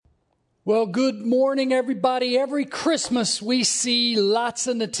Well, good morning, everybody. Every Christmas we see lots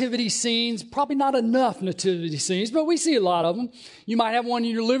of nativity scenes. Probably not enough nativity scenes, but we see a lot of them. You might have one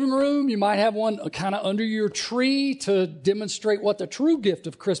in your living room. You might have one kind of under your tree to demonstrate what the true gift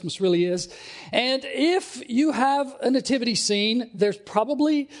of Christmas really is. And if you have a nativity scene, there's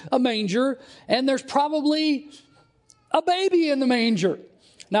probably a manger, and there's probably a baby in the manger.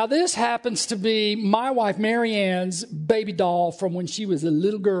 Now, this happens to be my wife, Mary Ann's baby doll from when she was a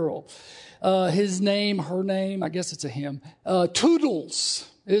little girl. Her name, I guess it's a him. Toodles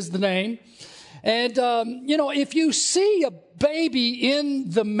is the name. And, if you see a baby in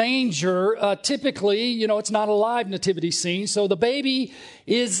the manger, typically, it's not a live nativity scene. So the baby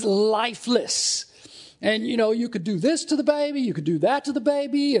is lifeless. And, you could do this to the baby, you could do that to the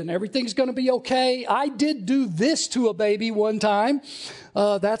baby, and everything's going to be okay. I did do this to a baby one time.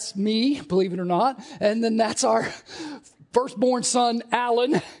 That's me, believe it or not. And then that's our firstborn son,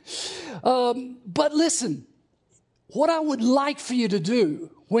 Alan. But listen, what I would like for you to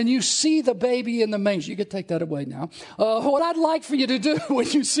do when you see the baby in the manger, you can take that away now. What I'd like for you to do when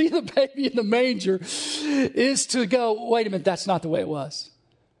you see the baby in the manger is to go, wait a minute, that's not the way it was.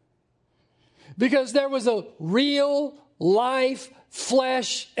 Because there was a real life,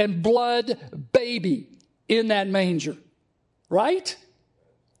 flesh and blood baby in that manger, right?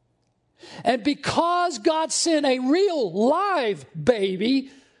 And because God sent a real live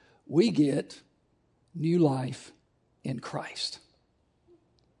baby, we get new life in Christ.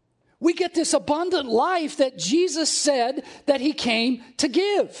 We get this abundant life that Jesus said that he came to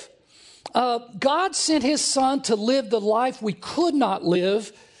give. God sent his son to live the life we could not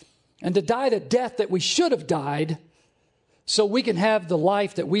live and to die the death that we should have died so we can have the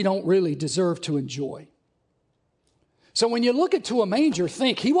life that we don't really deserve to enjoy. So when you look into a manger,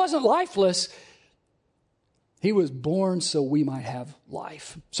 think, he wasn't lifeless. He was born so we might have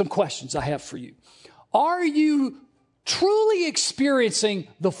life. Some questions I have for you. Are you truly experiencing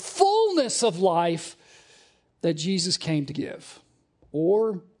the fullness of life that Jesus came to give?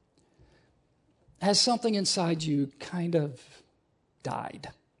 Or has something inside you kind of died?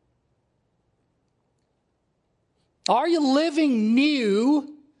 Are you living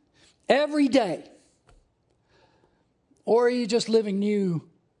new every day? Or are you just living new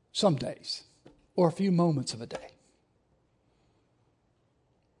some days or a few moments of a day?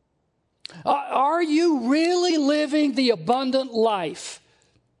 Are you really living the abundant life?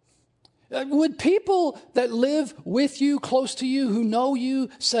 Would people that live with you, close to you, who know you,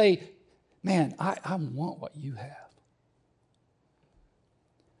 say, man, I want what you have?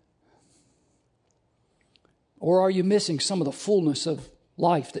 Or are you missing some of the fullness of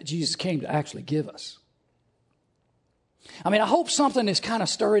life that Jesus came to actually give us? I hope something is kind of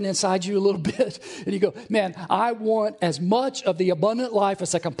stirring inside you a little bit. And you go, man, I want as much of the abundant life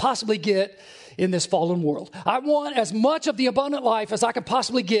as I can possibly get in this fallen world. I want as much of the abundant life as I can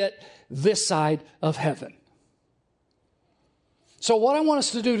possibly get this side of heaven. So what I want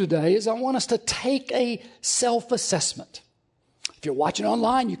us to do today is I want us to take a self-assessment. If you're watching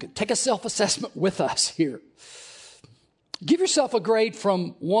online, you can take a self-assessment with us here. Give yourself a grade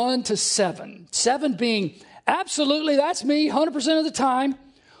from 1 to 7. 7 being, absolutely, that's me 100% of the time.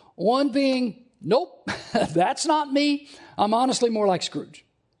 1 being, nope, that's not me. I'm honestly more like Scrooge.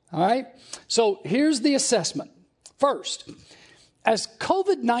 All right? So here's the assessment. First, as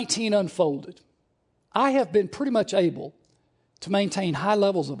COVID-19 unfolded, I have been pretty much able to maintain high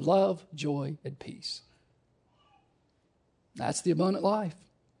levels of love, joy, and peace. That's the abundant life.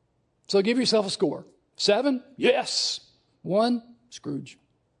 So give yourself a score. 7, yes. 1, Scrooge.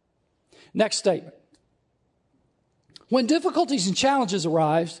 Next statement. When difficulties and challenges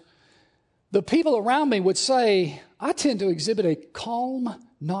arise, the people around me would say, I tend to exhibit a calm,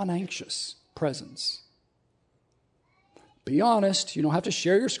 non-anxious presence. Be honest. You don't have to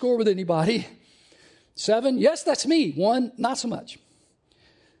share your score with anybody. 7, yes, that's me. 1, not so much.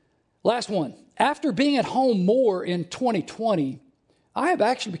 Last one. After being at home more in 2020, I have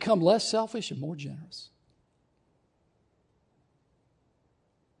actually become less selfish and more generous.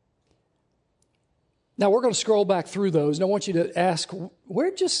 Now, we're going to scroll back through those, and I want you to ask,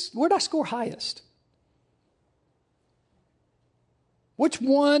 where'd I score highest? Which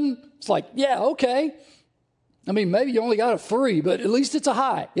one? It's like, yeah, okay. Maybe you only got a 3, but at least it's a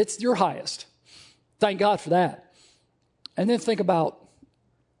high. It's your highest. Thank God for that. And then think about,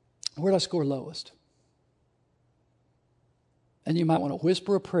 where'd I score lowest? And you might want to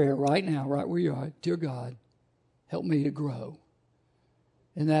whisper a prayer right now, right where you are. Dear God, help me to grow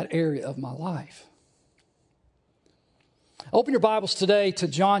in that area of my life. Open your Bibles today to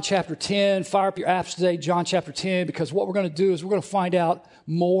John chapter 10. Fire up your apps today, John chapter 10, because what we're going to do is we're going to find out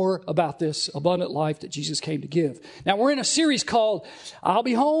more about this abundant life that Jesus came to give. Now, we're in a series called I'll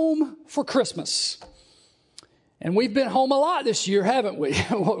Be Home for Christmas. And we've been home a lot this year, haven't we?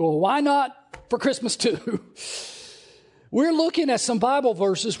 Well, why not for Christmas too? We're looking at some Bible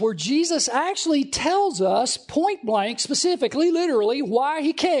verses where Jesus actually tells us point blank, specifically, literally, why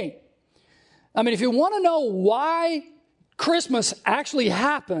he came. I mean, if you want to know why Christmas actually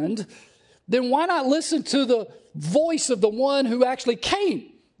happened, then why not listen to the voice of the one who actually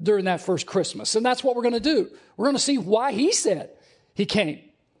came during that first Christmas? And that's what we're going to do. We're going to see why he said he came.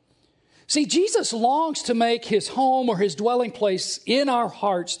 See, Jesus longs to make his home or his dwelling place in our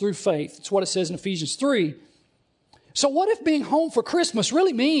hearts through faith. That's what it says in Ephesians 3. So what if being home for Christmas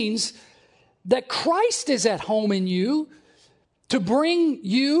really means that Christ is at home in you to bring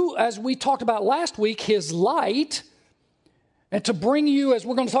you, as we talked about last week, his light, and to bring you, as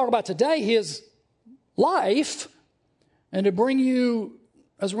we're going to talk about today, his life, and to bring you,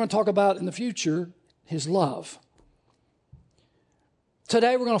 as we're going to talk about in the future, his love.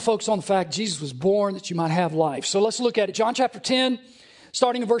 Today we're going to focus on the fact Jesus was born that you might have life. So let's look at it. John chapter 10,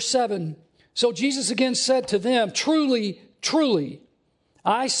 starting in verse 7. So Jesus again said to them, "Truly, truly,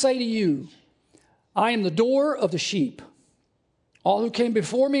 I say to you, I am the door of the sheep. All who came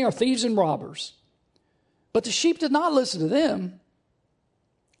before me are thieves and robbers. But the sheep did not listen to them.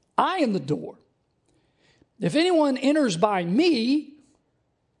 I am the door. If anyone enters by me,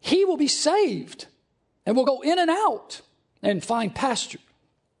 he will be saved and will go in and out and find pasture.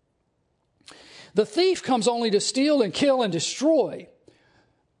 The thief comes only to steal and kill and destroy.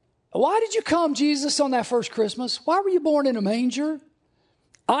 Why did you come, Jesus, on that first Christmas? Why were you born in a manger?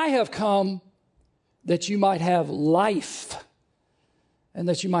 I have come that you might have life and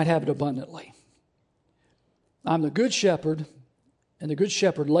that you might have it abundantly. I'm the good shepherd, and the good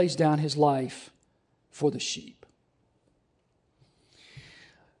shepherd lays down his life for the sheep."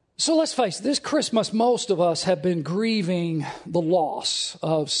 So let's face it, this Christmas, most of us have been grieving the loss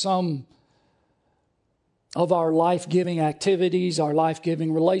of some of our life-giving activities, our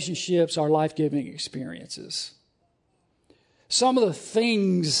life-giving relationships, our life-giving experiences. Some of the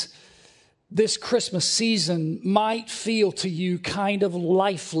things this Christmas season might feel to you kind of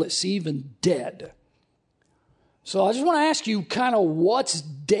lifeless, even dead. So I just want to ask you kind of what's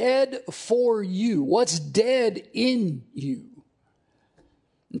dead for you? What's dead in you?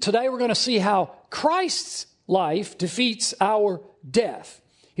 And today we're going to see how Christ's life defeats our death.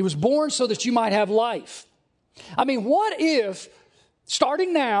 He was born so that you might have life. I mean, what if,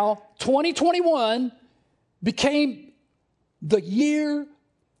 starting now, 2021 became the year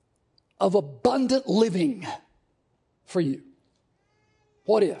of abundant living for you?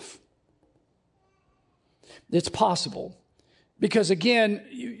 What if? It's possible. Because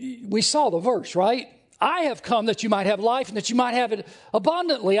again, we saw the verse, right? I have come that you might have life and that you might have it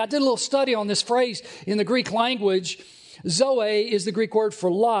abundantly. I did a little study on this phrase in the Greek language. Zoe is the Greek word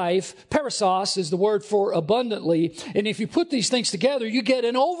for life. Perissos is the word for abundantly. And if you put these things together, you get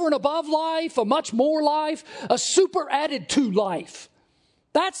an over and above life, a much more life, a super added to life.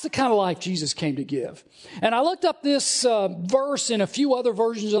 That's the kind of life Jesus came to give. And I looked up this verse in a few other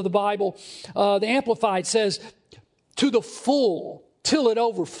versions of the Bible. The Amplified says, "to the full, till it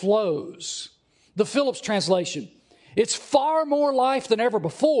overflows." The Phillips translation, "it's far more life than ever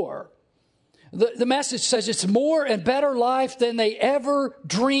before." The Message says it's more and better life than they ever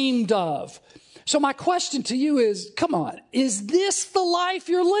dreamed of. So my question to you is, come on, is this the life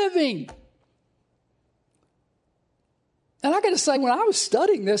you're living? And I got to say, when I was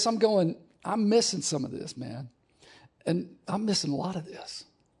studying this, I'm going, I'm missing some of this, man. And I'm missing a lot of this.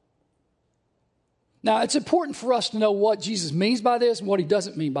 Now, it's important for us to know what Jesus means by this and what he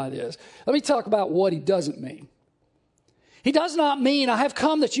doesn't mean by this. Let me talk about what he doesn't mean. He does not mean, I have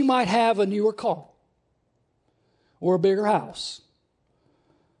come that you might have a newer car or a bigger house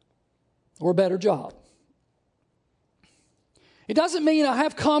or a better job. It doesn't mean I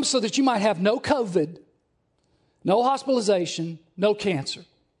have come so that you might have no COVID, no hospitalization, no cancer.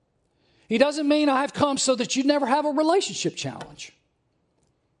 He doesn't mean I have come so that you never have a relationship challenge.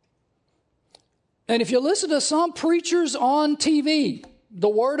 And if you listen to some preachers on TV, the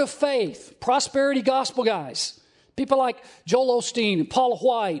Word of Faith, prosperity gospel guys, people like Joel Osteen and Paula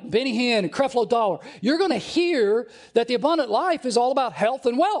White, and Benny Hinn and Creflo Dollar, you're going to hear that the abundant life is all about health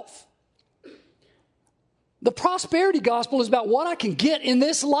and wealth. The prosperity gospel is about what I can get in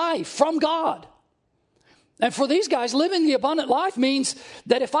this life from God. And for these guys, living the abundant life means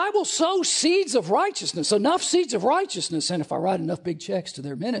that if I will sow seeds of righteousness, enough seeds of righteousness, and if I write enough big checks to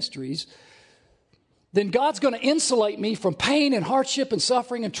their ministries, then God's going to insulate me from pain and hardship and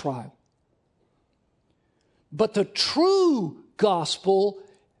suffering and trial. But the true gospel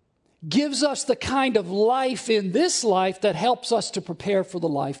gives us the kind of life in this life that helps us to prepare for the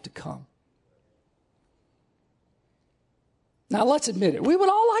life to come. Now, let's admit it. We would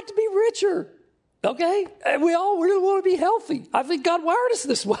all like to be richer, okay? And we all really want to be healthy. I think God wired us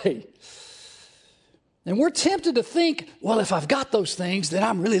this way. And we're tempted to think, well, if I've got those things, then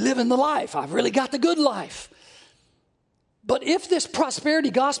I'm really living the life. I've really got the good life. But if this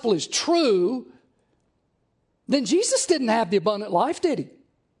prosperity gospel is true, then Jesus didn't have the abundant life, did he?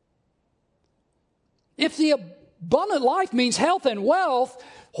 If the abundant life means health and wealth,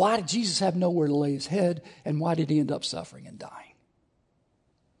 why did Jesus have nowhere to lay his head, and why did he end up suffering and dying?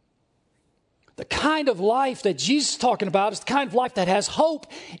 The kind of life that Jesus is talking about is the kind of life that has hope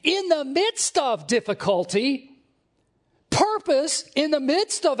in the midst of difficulty, purpose in the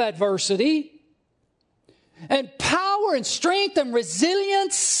midst of adversity, and power and strength and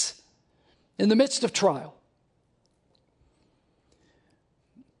resilience in the midst of trial.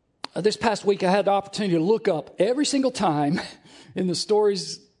 This past week, I had the opportunity to look up every single time in the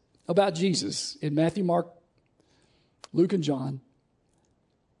stories about Jesus in Matthew, Mark, Luke, and John.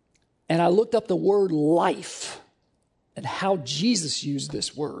 And I looked up the word life and how Jesus used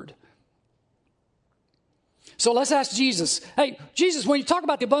this word. So let's ask Jesus, hey, Jesus, when you talk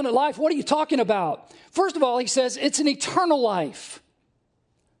about the abundant life, what are you talking about? First of all, he says it's an eternal life.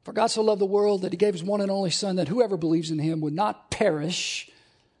 For God so loved the world that he gave his one and only Son, that whoever believes in him would not perish,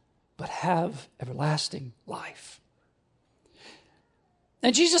 but have everlasting life.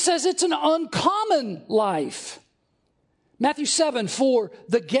 And Jesus says it's an uncommon life. Matthew 7, for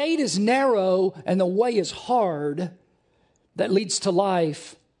the gate is narrow and the way is hard that leads to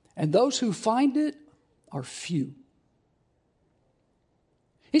life, and those who find it are few.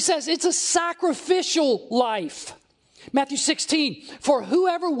 He says it's a sacrificial life. Matthew 16, for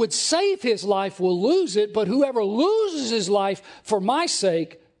whoever would save his life will lose it, but whoever loses his life for my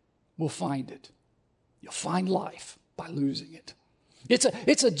sake will find it. You'll find life by losing it.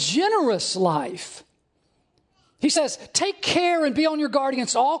 It's a generous life. He says, take care and be on your guard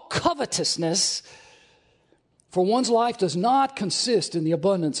against all covetousness, for one's life does not consist in the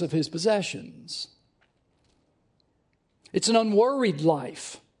abundance of his possessions. It's an unworried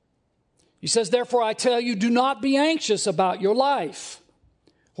life. He says, therefore I tell you, do not be anxious about your life,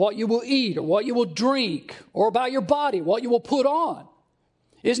 what you will eat or what you will drink, or about your body, what you will put on.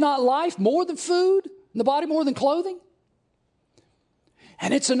 Is not life more than food, and the body more than clothing?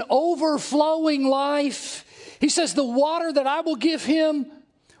 And it's an overflowing life. He says, the water that I will give him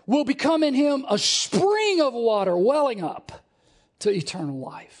will become in him a spring of water welling up to eternal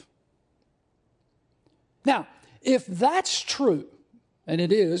life. Now, if that's true, and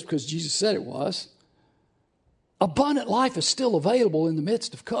it is because Jesus said it was, abundant life is still available in the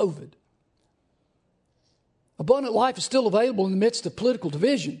midst of COVID. Abundant life is still available in the midst of political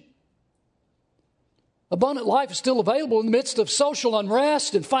division. Abundant life is still available in the midst of social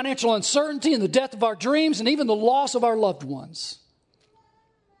unrest and financial uncertainty and the death of our dreams and even the loss of our loved ones.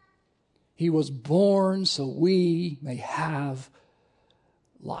 He was born so we may have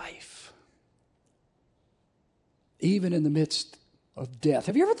life, even in the midst of death.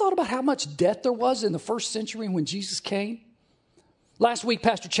 Have you ever thought about how much death there was in the first century when Jesus came? Last week,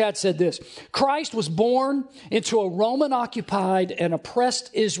 Pastor Chad said this: Christ was born into a Roman-occupied and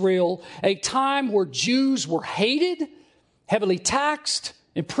oppressed Israel, a time where Jews were hated, heavily taxed,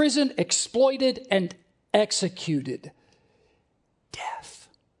 imprisoned, exploited, and executed. Death.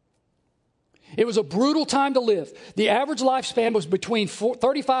 It was a brutal time to live. The average lifespan was between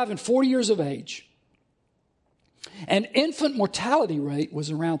 35 and 40 years of age. And infant mortality rate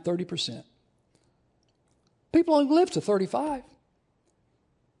was around 30%. People only lived to 35.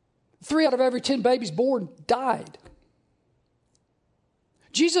 3 out of every 10 babies born died.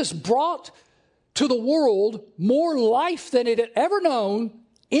 Jesus brought to the world more life than it had ever known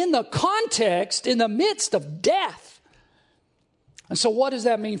in the context, in the midst of death. And so what does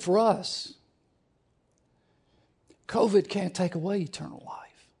that mean for us? COVID can't take away eternal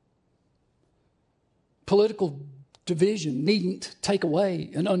life. Political division needn't take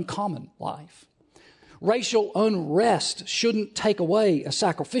away an uncommon life. Racial unrest shouldn't take away a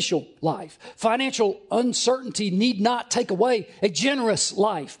sacrificial life. Financial uncertainty need not take away a generous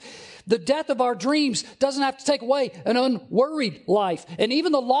life. The death of our dreams doesn't have to take away an unworried life. And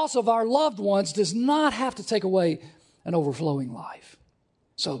even the loss of our loved ones does not have to take away an overflowing life.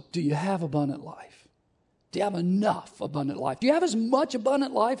 So, do you have abundant life? Do you have enough abundant life? Do you have as much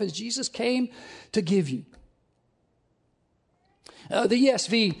abundant life as Jesus came to give you? The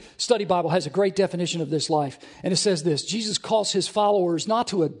ESV Study Bible has a great definition of this life, and it says this: Jesus calls his followers not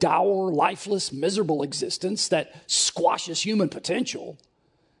to a dour, lifeless, miserable existence that squashes human potential,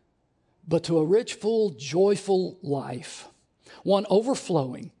 but to a rich, full, joyful life, one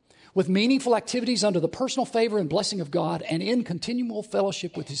overflowing with meaningful activities under the personal favor and blessing of God and in continual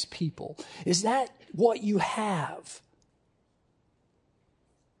fellowship with his people. Is that what you have?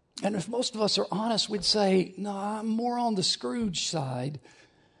 And if most of us are honest, we'd say, no, I'm more on the Scrooge side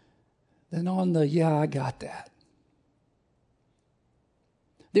than on the, yeah, I got that.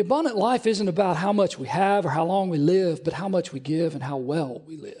 The abundant life isn't about how much we have or how long we live, but how much we give and how well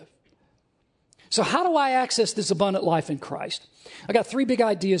we live. So how do I access this abundant life in Christ? I got 3 big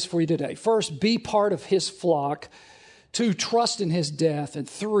ideas for you today. First, be part of his flock. 2, trust in his death. And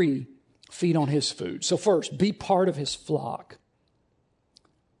 3, feed on his food. So first, be part of his flock.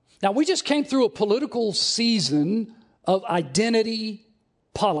 Now, we just came through a political season of identity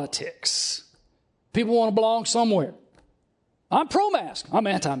politics. People want to belong somewhere. I'm pro-mask. I'm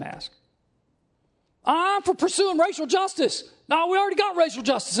anti-mask. I'm for pursuing racial justice. No, we already got racial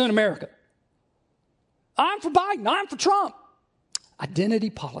justice in America. I'm for Biden. I'm for Trump.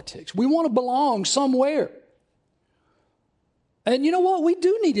 Identity politics. We want to belong somewhere. And you know what? We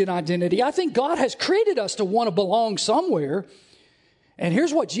do need an identity. I think God has created us to want to belong somewhere. And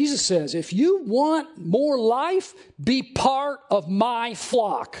here's what Jesus says: if you want more life, be part of my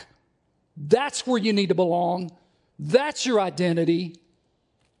flock. That's where you need to belong. That's your identity.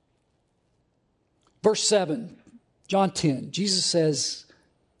 Verse 7, John 10, Jesus says,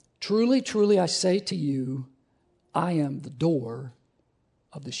 truly, truly, I say to you, I am the door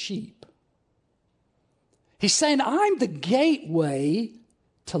of the sheep. He's saying, I'm the gateway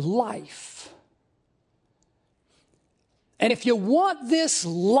to life. And if you want this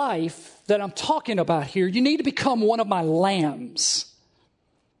life that I'm talking about here, you need to become one of my lambs.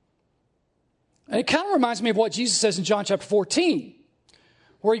 And it kind of reminds me of what Jesus says in John chapter 14,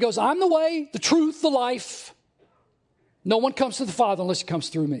 where he goes, I'm the way, the truth, the life. No one comes to the Father unless he comes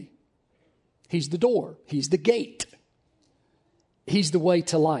through me. He's the door. He's the gate. He's the way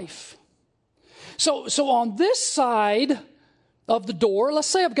to life. So on this side of the door, let's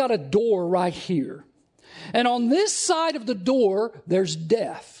say I've got a door right here. And on this side of the door, there's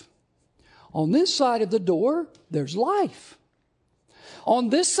death. On this side of the door, there's life. On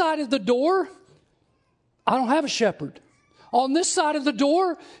this side of the door, I don't have a shepherd. On this side of the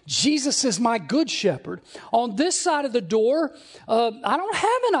door, Jesus is my good shepherd. On this side of the door, I don't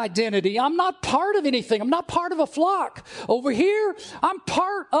have an identity. I'm not part of anything. I'm not part of a flock. Over here, I'm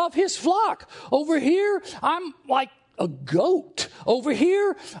part of his flock. Over here, I'm like a goat. Over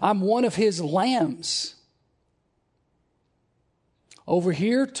here, I'm one of his lambs. Over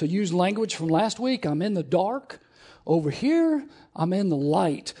here, to use language from last week, I'm in the dark. Over here, I'm in the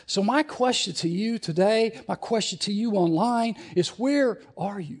light. So my question to you today, my question to you online is, where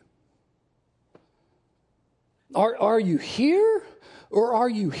are you? Are you here or are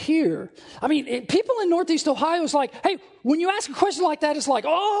you here? I mean, people in Northeast Ohio is like, hey, when you ask a question like that, it's like,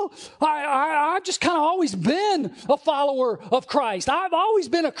 oh, I've just kind of always been a follower of Christ. I've always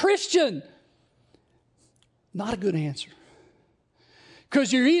been a Christian. Not a good answer.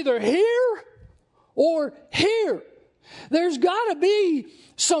 Because you're either here or here. There's got to be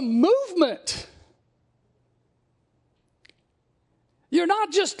some movement. You're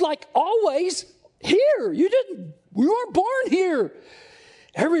not just like always here. You weren't born here.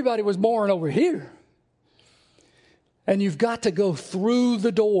 Everybody was born over here. And you've got to go through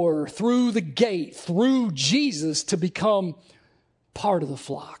the door, through the gate, through Jesus to become part of the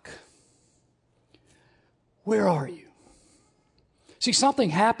flock. Where are you? See, something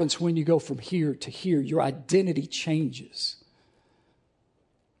happens when you go from here to here. Your identity changes.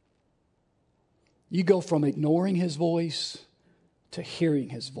 You go from ignoring his voice to hearing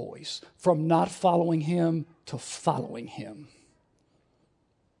his voice, from not following him to following him.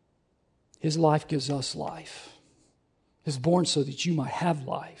 His life gives us life. He was born so that you might have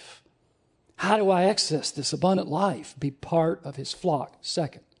life. How do I access this abundant life? Be part of his flock.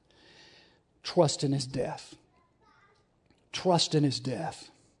 Second, trust in his death. Trust in his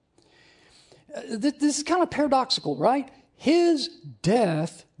death. This is kind of paradoxical, right? His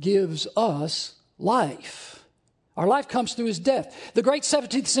death gives us life. Our life comes through his death. The great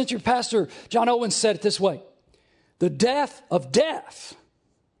 17th century pastor John Owen said it this way: the death of death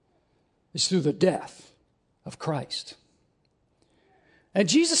is through the death of Christ. And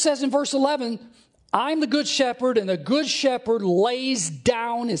Jesus says in verse 11, I'm the good shepherd, and the good shepherd lays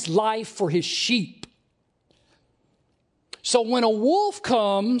down his life for his sheep. So when a wolf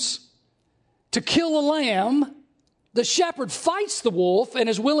comes to kill a lamb, the shepherd fights the wolf and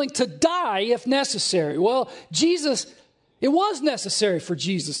is willing to die if necessary. Well, it was necessary for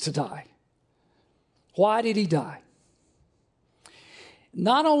Jesus to die. Why did he die?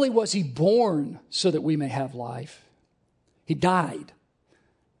 Not only was he born so that we may have life, he died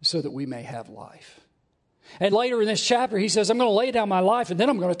so that we may have life. And later in this chapter, he says, I'm going to lay down my life and then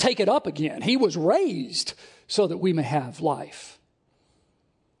I'm going to take it up again. He was raised so that we may have life.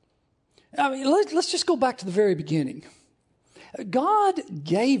 I mean, let's just go back to the very beginning. God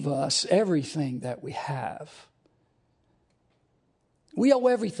gave us everything that we have. We owe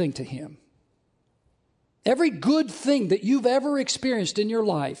everything to him. Every good thing that you've ever experienced in your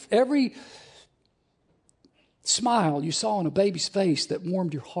life, every smile you saw on a baby's face that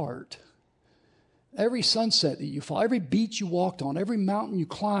warmed your heart, every sunset that you saw, every beach you walked on, every mountain you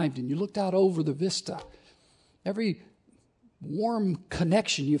climbed and you looked out over the vista, every warm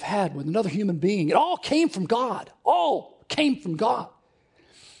connection you've had with another human being, it all came from God. All came from God.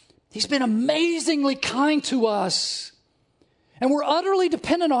 He's been amazingly kind to us. And we're utterly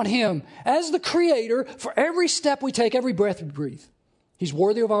dependent on him as the creator for every step we take, every breath we breathe. He's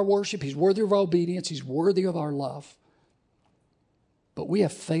worthy of our worship. He's worthy of our obedience. He's worthy of our love. But we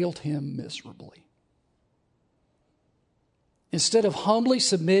have failed him miserably. Instead of humbly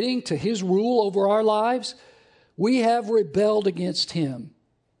submitting to his rule over our lives, we have rebelled against him.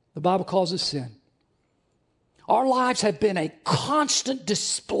 The Bible calls it sin. Our lives have been a constant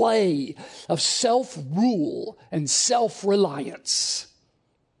display of self-rule and self-reliance.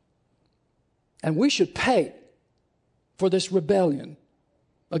 And we should pay for this rebellion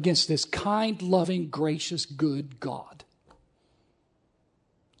against this kind, loving, gracious, good God.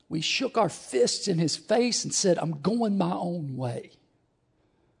 We shook our fists in his face and said, I'm going my own way.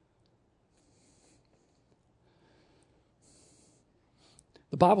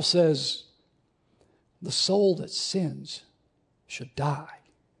 The Bible says the soul that sins should die,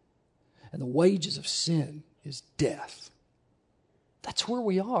 and the wages of sin is death. That's where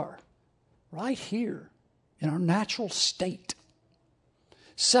we are, right here in our natural state,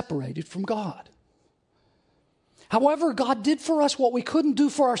 separated from God. However, God did for us what we couldn't do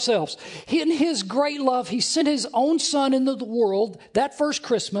for ourselves. In his great love, he sent his own son into the world that first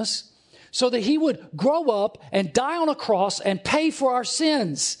Christmas so that he would grow up and die on a cross and pay for our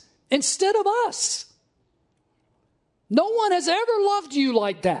sins instead of us. No one has ever loved you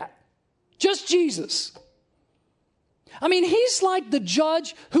like that. Just Jesus. I mean, he's like the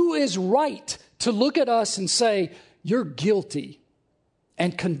judge who is right to look at us and say, you're guilty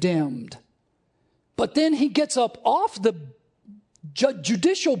and condemned. But then he gets up off the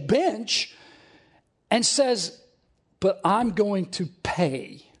judicial bench and says, but I'm going to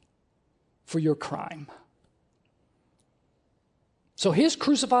pay for your crime. So his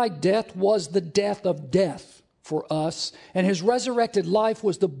crucified death was the death of death for us, and his resurrected life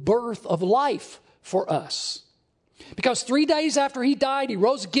was the birth of life for us. Because 3 days after he died, he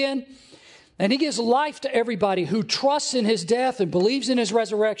rose again, and he gives life to everybody who trusts in his death and believes in his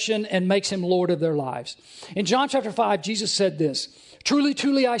resurrection and makes him Lord of their lives. In John chapter 5, Jesus said this, truly,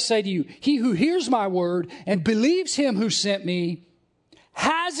 truly, I say to you, he who hears my word and believes him who sent me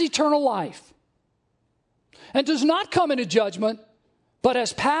has eternal life and does not come into judgment, but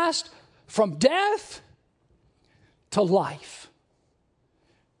has passed from death to life.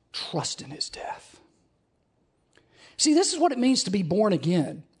 Trust in his death. See, this is what it means to be born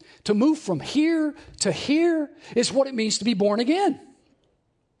again. To move from here to here is what it means to be born again.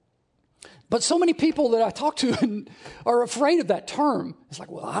 But so many people that I talk to are afraid of that term. It's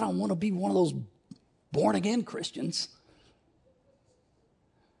like, well, I don't want to be one of those born again Christians.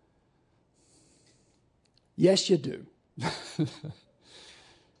 Yes, you do.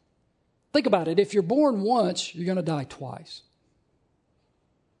 Think about it. If you're born once, you're going to die twice.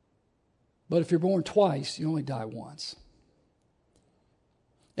 But if you're born twice, you only die once.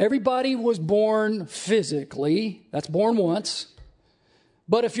 Everybody was born physically. That's born once.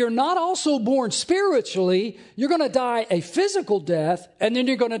 But if you're not also born spiritually, you're going to die a physical death, and then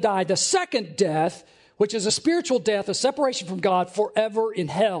you're going to die the second death, which is a spiritual death, a separation from God forever in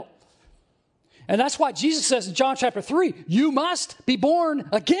hell. And that's why Jesus says in John chapter 3, you must be born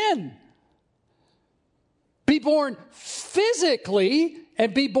again. Be born physically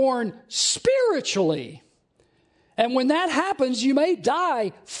and be born spiritually. And when that happens, you may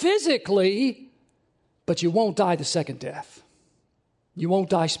die physically, but you won't die the second death. You won't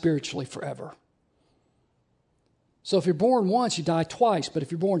die spiritually forever. So if you're born once, you die twice. But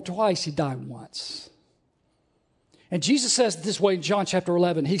if you're born twice, you die once. And Jesus says it this way in John chapter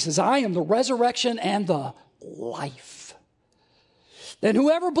 11. He says, I am the resurrection and the life. And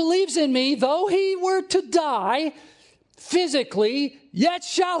whoever believes in me, though he were to die, physically, yet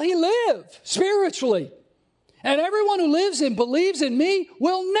shall he live spiritually. And everyone who lives and believes in me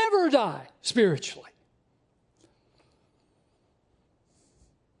will never die spiritually.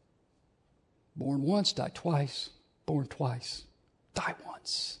 Born once, die twice. Born twice, die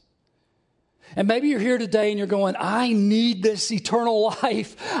once. And maybe you're here today and you're going, I need this eternal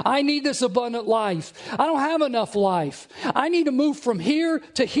life. I need this abundant life. I don't have enough life. I need to move from here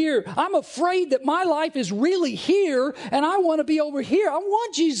to here. I'm afraid that my life is really here and I want to be over here. I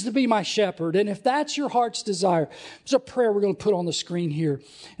want Jesus to be my shepherd. And if that's your heart's desire, there's a prayer we're going to put on the screen here.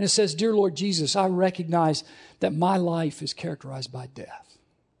 And it says, Dear Lord Jesus, I recognize that my life is characterized by death.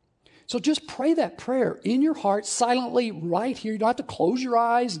 So just pray that prayer in your heart silently right here. You don't have to close your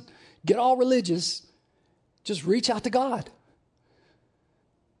eyes and get all religious. Just reach out to God.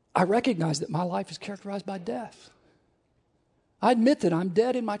 I recognize that my life is characterized by death. I admit that I'm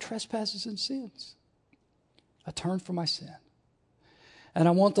dead in my trespasses and sins. I turn from my sin. And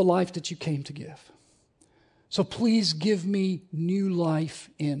I want the life that you came to give. So please give me new life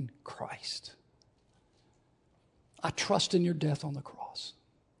in Christ. I trust in your death on the cross.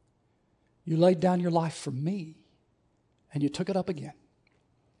 You laid down your life for me, and you took it up again.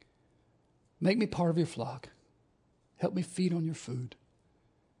 Make me part of your flock. Help me feed on your food.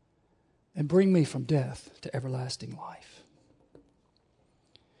 And bring me from death to everlasting life.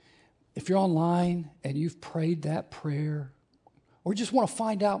 If you're online and you've prayed that prayer, or just want to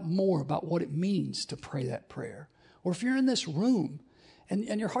find out more about what it means to pray that prayer, or if you're in this room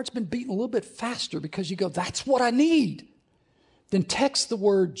and your heart's been beating a little bit faster because you go, that's what I need, then text the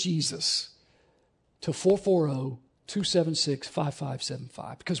word Jesus to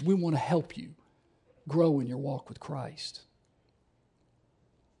 440-276-5575 because we want to help you grow in your walk with Christ.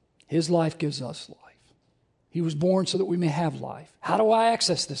 His life gives us life. He was born so that we may have life. How do I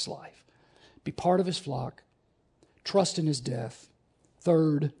access this life? Be part of his flock. Trust in his death.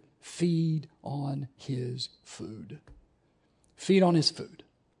 Third, feed on his food. Feed on his food.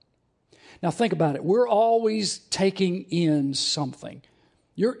 Now think about it. We're always taking in something.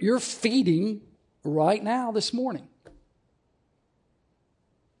 You're feeding right now this morning.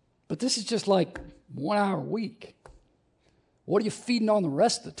 But this is just like 1 hour a week. What are you feeding on the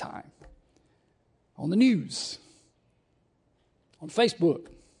rest of the time? On the news. On Facebook.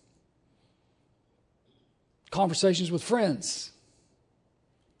 Conversations with friends.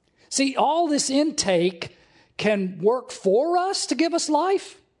 See, all this intake can work for us to give us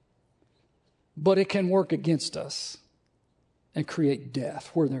life, but it can work against us and create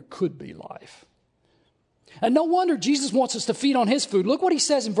death where there could be life. And no wonder Jesus wants us to feed on his food. Look what he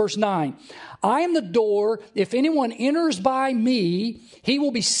says in verse 9. I am the door. If anyone enters by me, he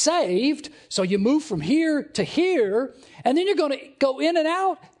will be saved. So you move from here to here, and then you're going to go in and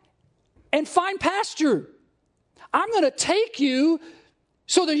out and find pasture. I'm going to take you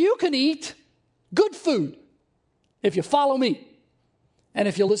so that you can eat good food if you follow me and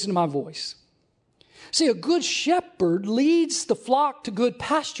if you listen to my voice. See, a good shepherd leads the flock to good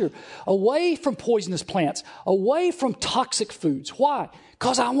pasture, away from poisonous plants, away from toxic foods. Why?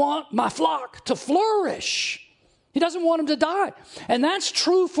 Because I want my flock to flourish. He doesn't want them to die. And that's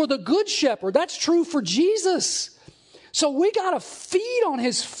true for the good shepherd. That's true for Jesus. So we got to feed on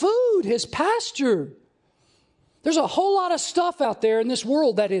his food, his pasture. There's a whole lot of stuff out there in this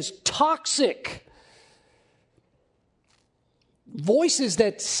world that is toxic. Voices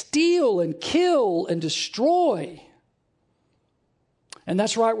that steal and kill and destroy. And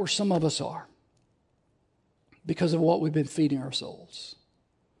that's right where some of us are because of what we've been feeding our souls.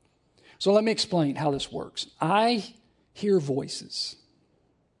 So let me explain how this works. I hear voices.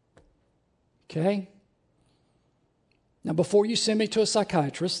 Okay? Now, before you send me to a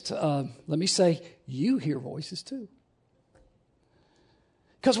psychiatrist, let me say you hear voices too.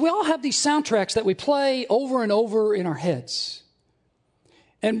 Because we all have these soundtracks that we play over and over in our heads.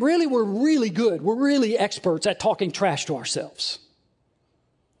 And really, we're really good. We're really experts at talking trash to ourselves.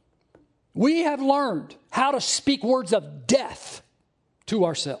 We have learned how to speak words of death to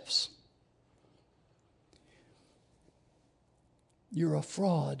ourselves. You're a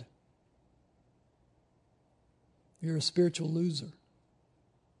fraud. You're a spiritual loser.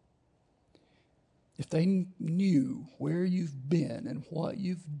 If they knew where you've been and what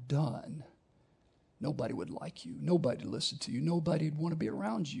you've done, nobody would like you. Nobody would listen to you. Nobody would want to be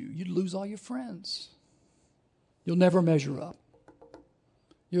around you. You'd lose all your friends. You'll never measure up.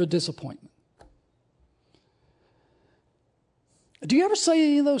 You're a disappointment. Do you ever say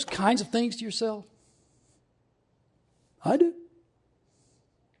any of those kinds of things to yourself? I do.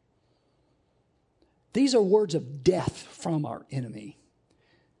 These are words of death from our enemy.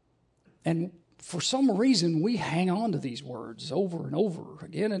 And for some reason, we hang on to these words over and over,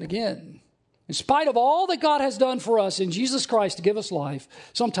 again and again. In spite of all that God has done for us in Jesus Christ to give us life,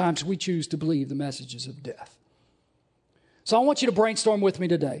 sometimes we choose to believe the messages of death. So I want you to brainstorm with me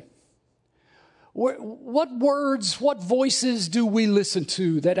today. What words, what voices do we listen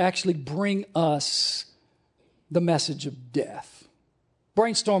to that actually bring us the message of death?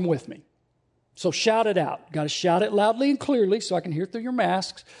 Brainstorm with me. So shout it out. Got to shout it loudly and clearly so I can hear through your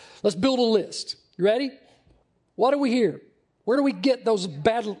masks. Let's build a list. You ready? What do we hear? Where do we get those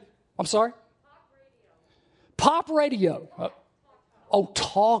bad... I'm sorry? Pop radio.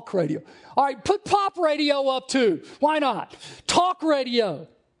 Talk radio. All right, put pop radio up too. Why not? Talk radio.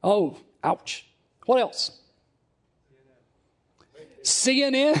 Oh, ouch. What else?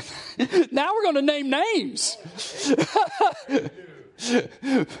 CNN. Now we're going to name names. Look,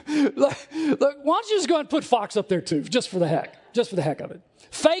 why don't you just go ahead and put Fox up there too, just for the heck of it.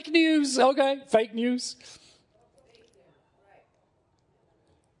 Fake news. Okay, fake news.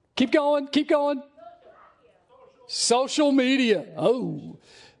 Keep going. Social media. Oh,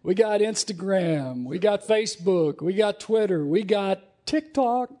 we got Instagram. We got Facebook. We got Twitter. We got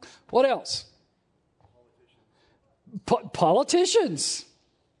TikTok. What else? Politicians.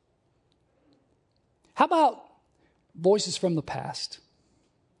 How about voices from the past?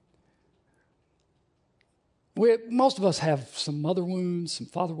 Most of us have some mother wounds, some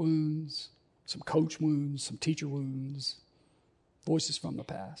father wounds, some coach wounds, some teacher wounds. Voices from the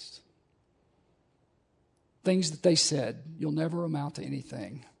past. Things that they said, you'll never amount to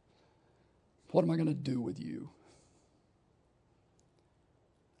anything. What am I going to do with you?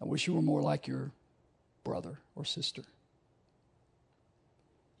 I wish you were more like your brother or sister.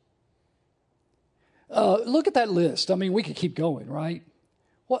 Look at that list. I mean, we could keep going, right?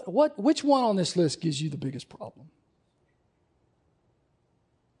 Which one on this list gives you the biggest problem?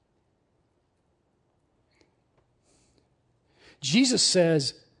 Jesus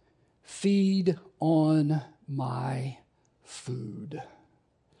says, feed on my food.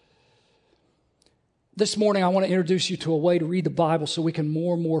 This morning, I want to introduce you to a way to read the Bible so we can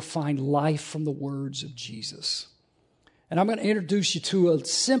more and more find life from the words of Jesus. And I'm going to introduce you to a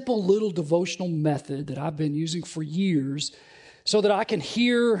simple little devotional method that I've been using for years so that I can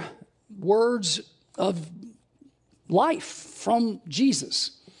hear words of life from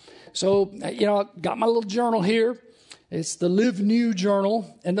Jesus. So, I got my little journal here. It's the Live New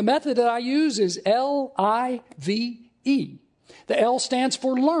Journal. And the method that I use is LIVE. The L stands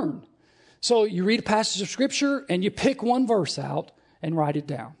for learn. So you read a passage of Scripture and you pick one verse out and write it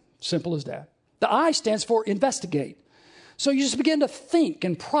down. Simple as that. The I stands for investigate. So you just begin to think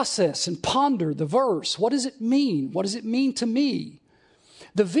and process and ponder the verse. What does it mean? What does it mean to me?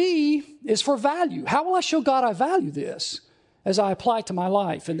 The V is for value. How will I show God I value this as I apply it to my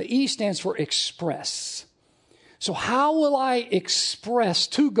life? And the E stands for express. So how will I express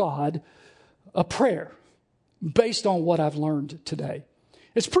to God a prayer based on what I've learned today?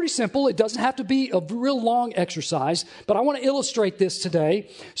 It's pretty simple. It doesn't have to be a real long exercise, but I want to illustrate this today.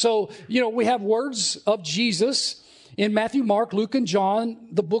 So, we have words of Jesus in Matthew, Mark, Luke, and John,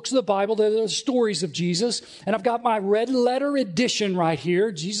 the books of the Bible. They're the stories of Jesus. And I've got my red letter edition right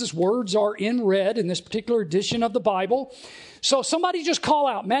here. Jesus' words are in red in this particular edition of the Bible. So somebody just call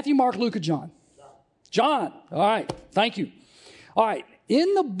out Matthew, Mark, Luke, and John. John. All right. Thank you. All right.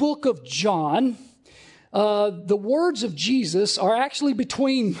 In the book of John, the words of Jesus are actually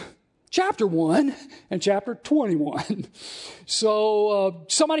between chapter 1 and chapter 21. So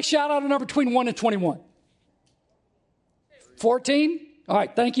somebody shout out a number between 1 and 21. 14? All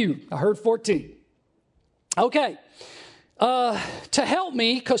right, thank you. I heard 14. Okay. To help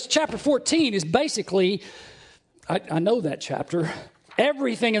me, because chapter 14 is basically, I know that chapter.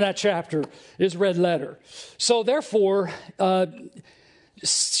 Everything in that chapter is red letter. So therefore,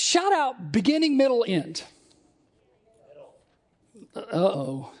 shout out beginning, middle, end.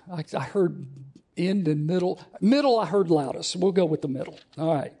 Uh-oh. I heard end and middle. Middle I heard loudest. We'll go with the middle.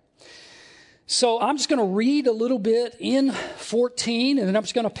 All right. So I'm just going to read a little bit in 14, and then I'm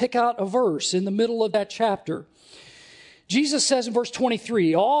just going to pick out a verse in the middle of that chapter. Jesus says in verse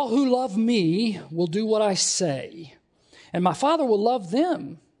 23, all who love me will do what I say, and my Father will love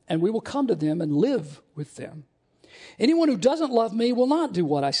them, and we will come to them and live with them. Anyone who doesn't love me will not do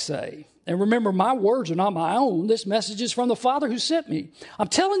what I say. And remember, my words are not my own. This message is from the Father who sent me. I'm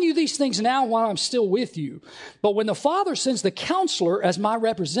telling you these things now while I'm still with you. But when the Father sends the Counselor as my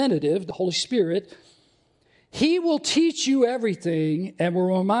representative, the Holy Spirit, He will teach you everything and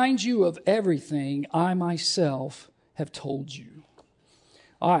will remind you of everything I myself have told you.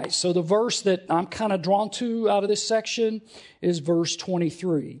 All right, so the verse that I'm kind of drawn to out of this section is verse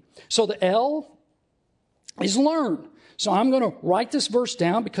 23. So the L is learn. So I'm going to write this verse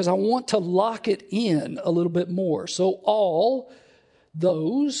down because I want to lock it in a little bit more. So all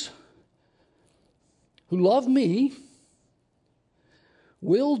those who love me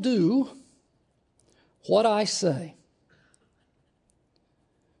will do what I say.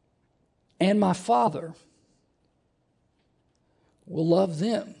 And my Father will love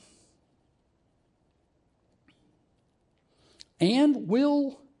them and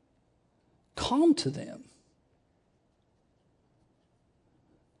will come to them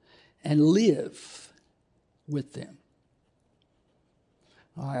and live with them.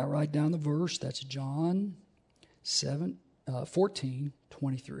 All right, I write down the verse. That's John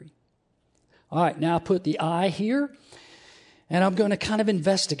 14:23. All right, now I put the I here, and I'm going to kind of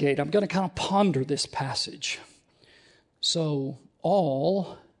investigate. I'm going to kind of ponder this passage. So,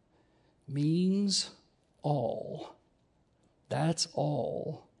 all means all. That's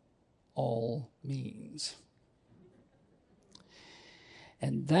all means.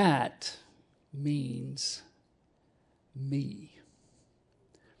 And that means me.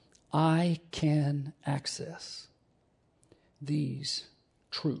 I can access these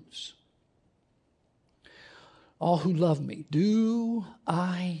truths. All who love me, do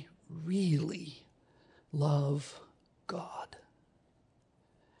I really love God?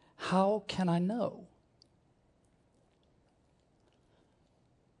 How can I know?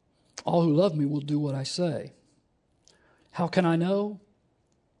 All who love me will do what I say. How can I know?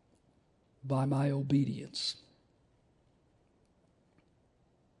 By my obedience.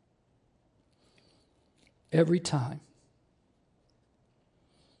 Every time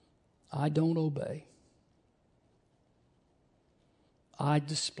I don't obey, I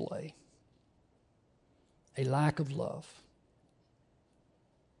display a lack of love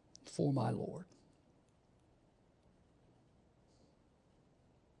for my Lord.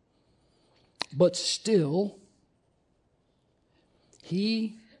 But still,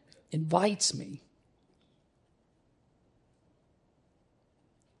 He invites me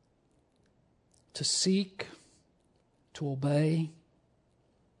to seek, to obey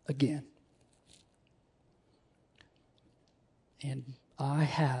again. And I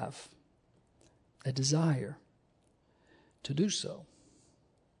have a desire to do so.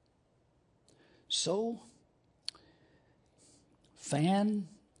 So, fan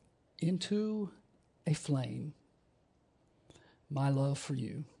into a flame my love for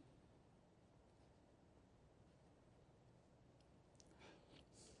you.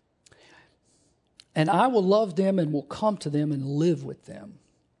 And I will love them and will come to them and live with them.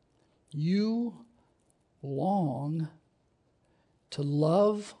 You long to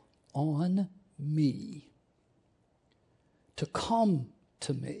love on me, to come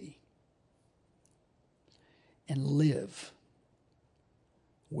to me and live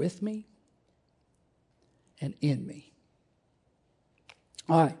with me and in me.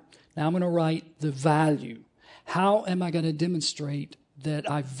 All right, now I'm going to write the value. How am I going to demonstrate that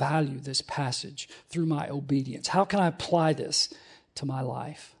I value this passage through my obedience? How can I apply this to my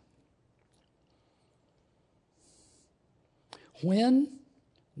life? When,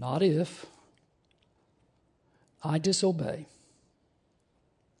 not if, I disobey,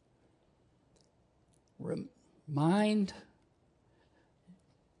 remind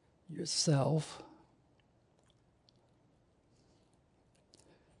yourself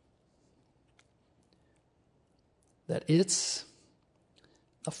that it's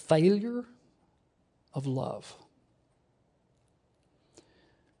a failure of love.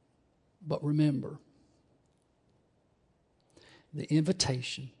 But remember, the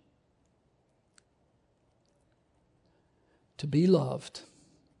invitation to be loved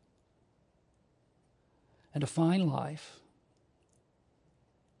and to find life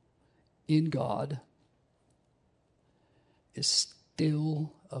in God is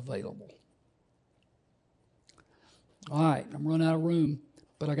still available. All right, I'm running out of room,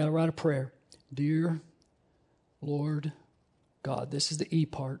 but I got to write a prayer. Dear Lord God, this is the E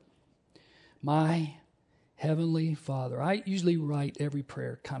part. My Heavenly Father. I usually write every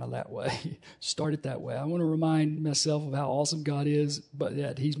prayer kind of that way. Start it that way. I want to remind myself of how awesome God is, but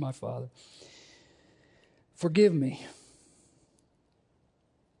that He's my Father. Forgive me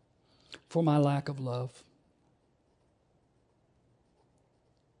for my lack of love.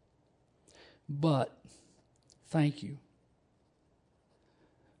 But thank you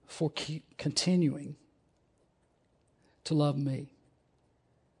for continuing to love me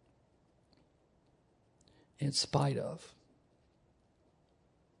in spite of.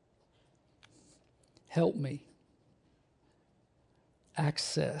 Help me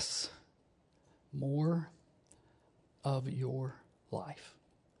access more of your life.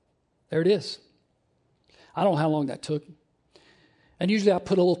 There it is. I don't know how long that took. And usually I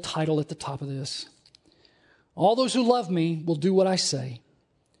put a little title at the top of this. All those who love me will do what I say,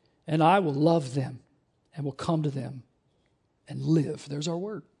 and I will love them and will come to them and live. There's our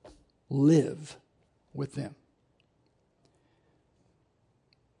word. Live with them.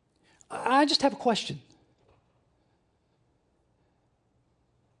 I just have a question.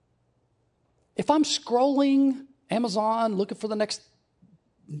 If I'm scrolling Amazon looking for the next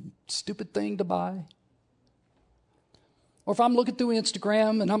stupid thing to buy, or if I'm looking through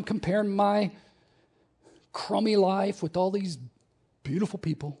Instagram and I'm comparing my crummy life with all these beautiful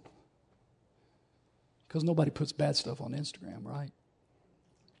people, because nobody puts bad stuff on Instagram, right?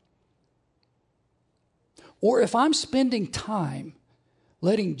 Or if I'm spending time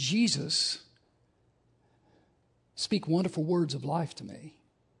letting Jesus speak wonderful words of life to me,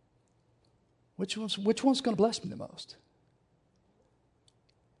 which one's going to bless me the most?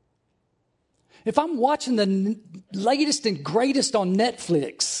 If I'm watching the latest and greatest on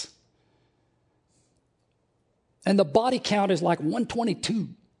Netflix and the body count is like 122,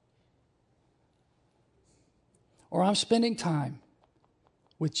 or I'm spending time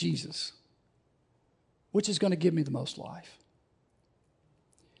with Jesus, which is going to give me the most life?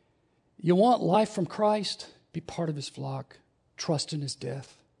 You want life from Christ? Be part of his flock. Trust in his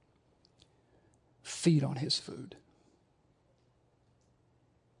death. Feed on his food.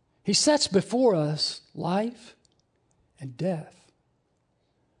 He sets before us life and death.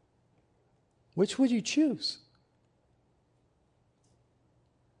 Which would you choose?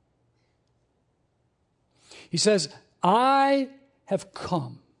 He says, I have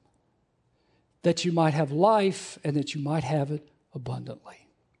come that you might have life and that you might have it abundantly.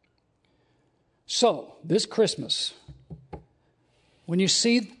 So, this Christmas, when you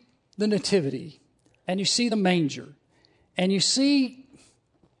see the nativity and you see the manger and you see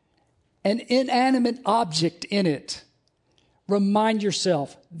an inanimate object in it, remind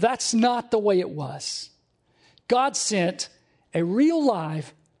yourself, that's not the way it was. God sent a real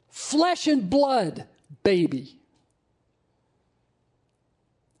live, flesh and blood baby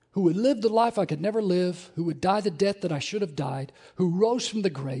who would live the life I could never live, who would die the death that I should have died, who rose from the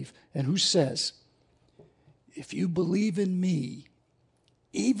grave, and who says, if you believe in me,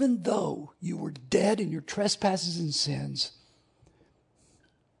 even though you were dead in your trespasses and sins,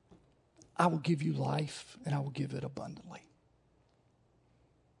 I will give you life and I will give it abundantly.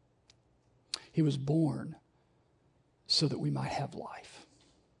 He was born so that we might have life.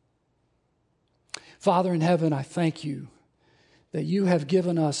 Father in heaven, I thank you that you have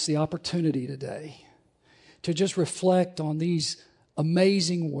given us the opportunity today to just reflect on these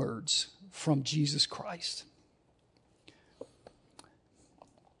amazing words from Jesus Christ.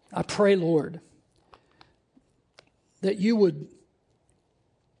 I pray, Lord, that you would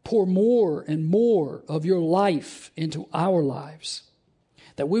pour more and more of your life into our lives,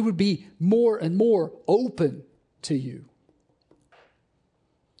 that we would be more and more open to you.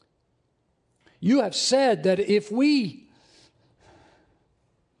 You have said that if we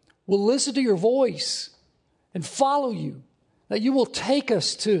will listen to your voice and follow you, that you will take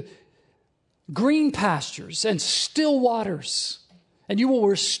us to green pastures and still waters, and you will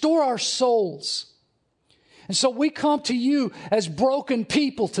restore our souls. And so we come to you as broken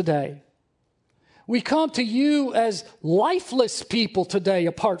people today. We come to you as lifeless people today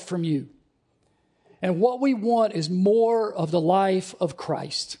apart from you. And what we want is more of the life of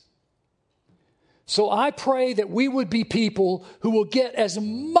Christ. So I pray that we would be people who will get as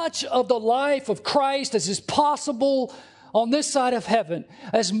much of the life of Christ as is possible on this side of heaven,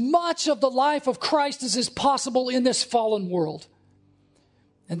 as much of the life of Christ as is possible in this fallen world.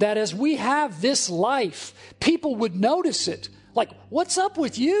 And that as we have this life, people would notice it. Like, what's up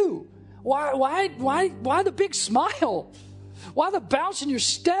with you? Why the big smile? Why the bounce in your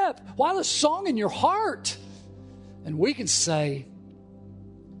step? Why the song in your heart? And we can say,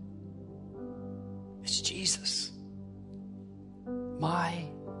 it's Jesus, my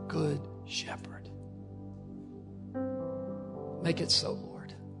good shepherd. Make it so,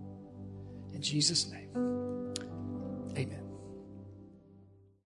 Lord. In Jesus' name.